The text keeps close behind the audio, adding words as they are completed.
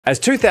As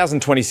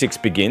 2026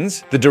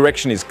 begins, the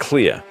direction is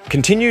clear.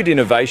 Continued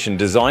innovation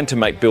designed to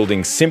make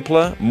buildings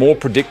simpler, more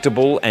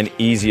predictable, and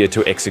easier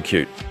to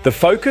execute. The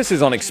focus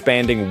is on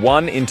expanding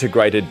one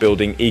integrated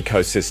building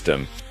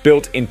ecosystem,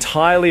 built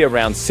entirely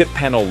around SIP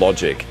panel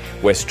logic,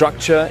 where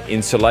structure,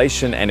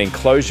 insulation, and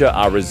enclosure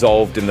are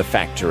resolved in the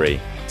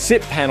factory.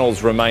 SIP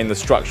panels remain the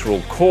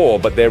structural core,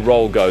 but their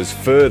role goes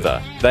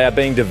further. They are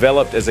being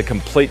developed as a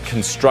complete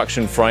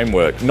construction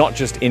framework, not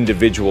just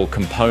individual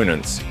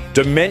components.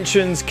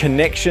 Dimensions,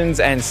 connections,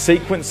 and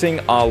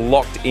sequencing are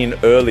locked in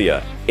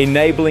earlier,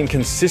 enabling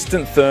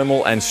consistent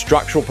thermal and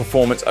structural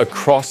performance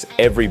across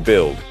every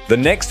build. The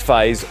next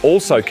phase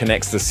also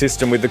connects the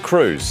system with the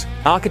crews.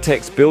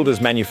 Architects,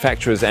 builders,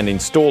 manufacturers, and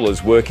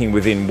installers working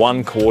within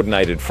one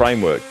coordinated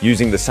framework,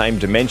 using the same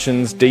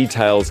dimensions,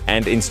 details,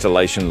 and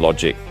installation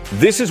logic.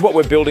 This is what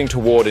we're building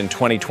toward in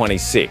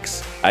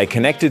 2026, a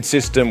connected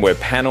system where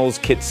panels,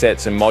 kit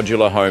sets, and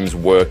modular homes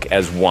work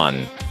as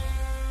one.